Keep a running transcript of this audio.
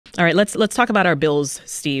All right, let's talk about our bills,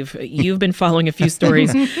 Steve. You've been following a few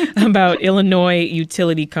stories about Illinois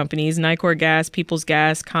utility companies, Nicor Gas, Peoples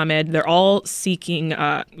Gas, ComEd. They're all seeking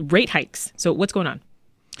rate hikes. So what's going on?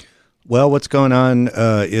 Well, what's going on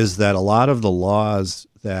is that a lot of the laws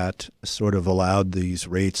that sort of allowed these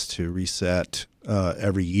rates to reset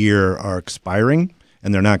every year are expiring,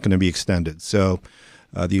 and they're not going to be extended. So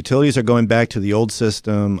the utilities are going back to the old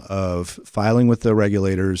system of filing with the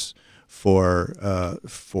regulators for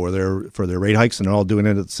their rate hikes, and they're all doing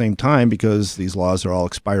it at the same time because these laws are all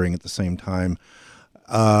expiring at the same time.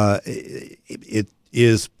 It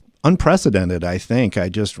is unprecedented, I think. I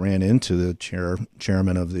just ran into the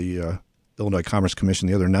chairman of the Illinois Commerce Commission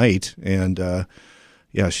the other night, and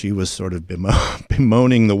yeah, she was sort of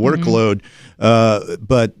bemoaning the workload.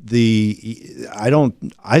 But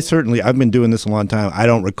I've been doing this a long time. I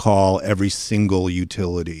don't recall every single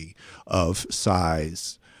utility of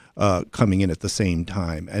size coming in at the same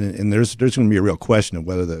time. And there's going to be a real question of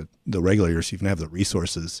whether the regulators even have the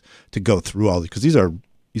resources to go through all these, because these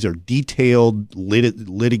are detailed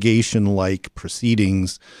litigation-like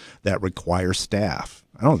proceedings that require staff.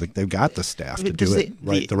 I don't think they've got the staff to do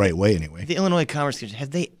it the right way anyway. The Illinois Commerce Commission,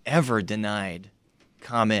 have they ever denied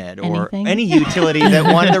ComEd or any utility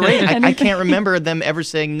that wanted the rate? I can't remember them ever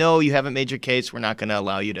saying, no, you haven't made your case. We're not going to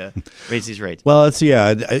allow you to raise these rates. Well, if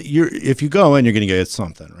you go in, you're going to get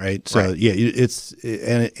something, right? So right.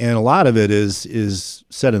 Yeah, and a lot of it is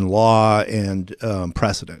set in law and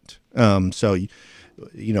precedent. So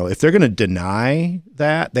if they're going to deny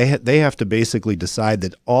that, they have to basically decide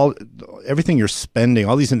that everything you're spending,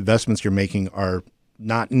 all these investments you're making are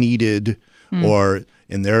not needed or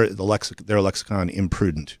in their lexicon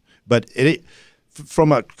imprudent. But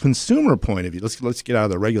from a consumer point of view, let's get out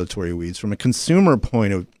of the regulatory weeds. From a consumer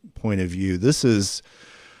point of view, this is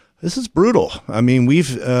brutal. I mean,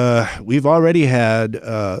 we've already had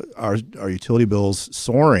our utility bills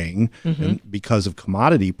soaring because of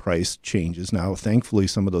commodity price changes. Now, thankfully,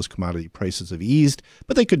 some of those commodity prices have eased,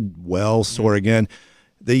 but they could well soar again.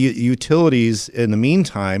 The utilities, in the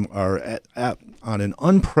meantime, are on an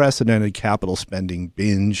unprecedented capital spending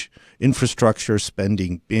binge, infrastructure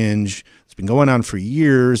spending binge. It's been going on for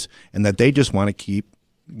years, and that they just want to keep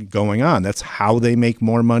going on. That's how they make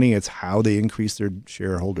more money. It's how they increase their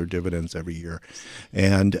shareholder dividends every year.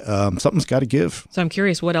 And something's got to give. So I'm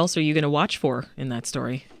curious, what else are you going to watch for in that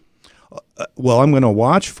story? Well, I'm going to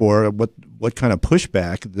watch for what kind of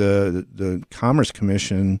pushback the Commerce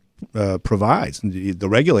Commission provides. The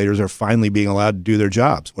regulators are finally being allowed to do their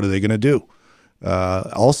jobs. What are they going to do?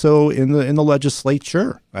 Also in the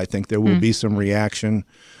legislature, I think there will be some reaction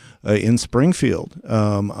in Springfield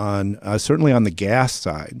certainly on the gas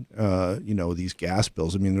side. These gas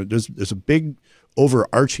bills. I mean, there's a big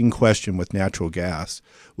overarching question with natural gas,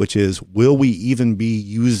 which is, will we even be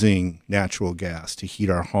using natural gas to heat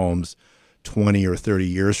our homes 20 or 30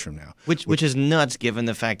 years from now? Which is nuts, given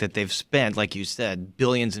the fact that they've spent, like you said,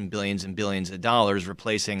 billions and billions and billions of dollars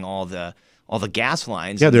replacing all the gas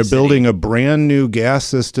lines. Yeah, they're building a brand new gas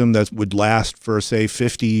system that would last for, say,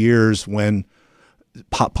 50 years when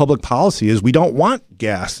public policy is we don't want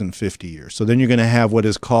gas in 50 years. So then you're going to have what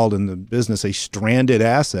is called in the business a stranded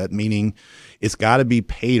asset, meaning it's got to be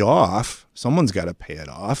paid off. Someone's got to pay it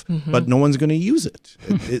off, but no one's going to use it.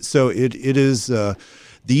 So it is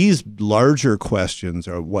these larger questions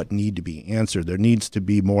are what need to be answered. There needs to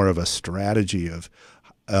be more of a strategy of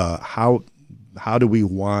how do we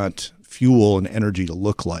want fuel and energy to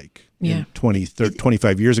look like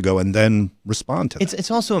 25 years ago, and then respond to that. It's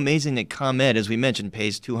also amazing that ComEd, as we mentioned,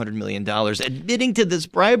 pays $200 million admitting to this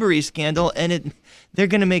bribery scandal, and they're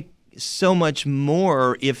going to make so much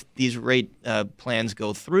more if these rate plans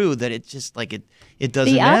go through that it's just like it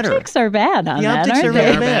doesn't matter. The optics are bad on that, aren't they? The optics are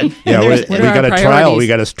very bad. Yeah, we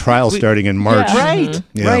got a trial starting in March.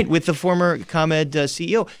 Yeah. Right, with the former ComEd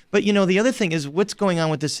CEO. But the other thing is what's going on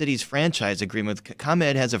with the city's franchise agreement.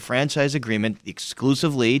 ComEd has a franchise agreement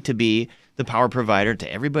exclusively to be the power provider to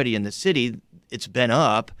everybody in the city. It's been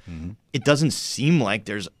up. It doesn't seem like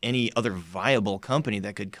there's any other viable company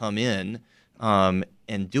that could come in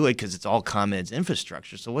and do it, because it's all ComEd's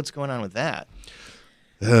infrastructure. So what's going on with that?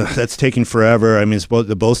 That's taking forever. I mean,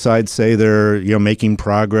 both sides say they're making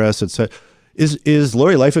progress. Is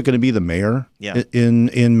Lori Lightfoot going to be the mayor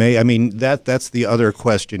in May? I mean, that's the other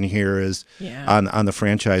question here is on the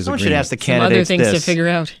franchise Someone agreement. should ask the Some other candidates things this. to figure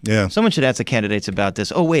out. Yeah. Someone should ask the candidates about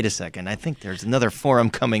this. Oh, wait a second. I think there's another forum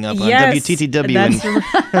coming up Yes, on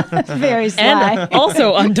WTTW. that's Very sly. and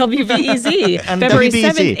also on WBEZ, On February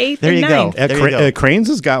WBEZ. 7th, 8th, There and you go. 9th. There you go. Crain's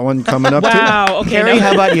has got one coming up Wow. Okay. Carrie,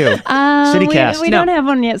 how about you? CityCast. We don't have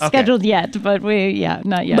one yet scheduled yet, but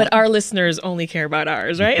not yet. But our listeners only care about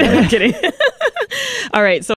ours, right? I'm kidding. All right. So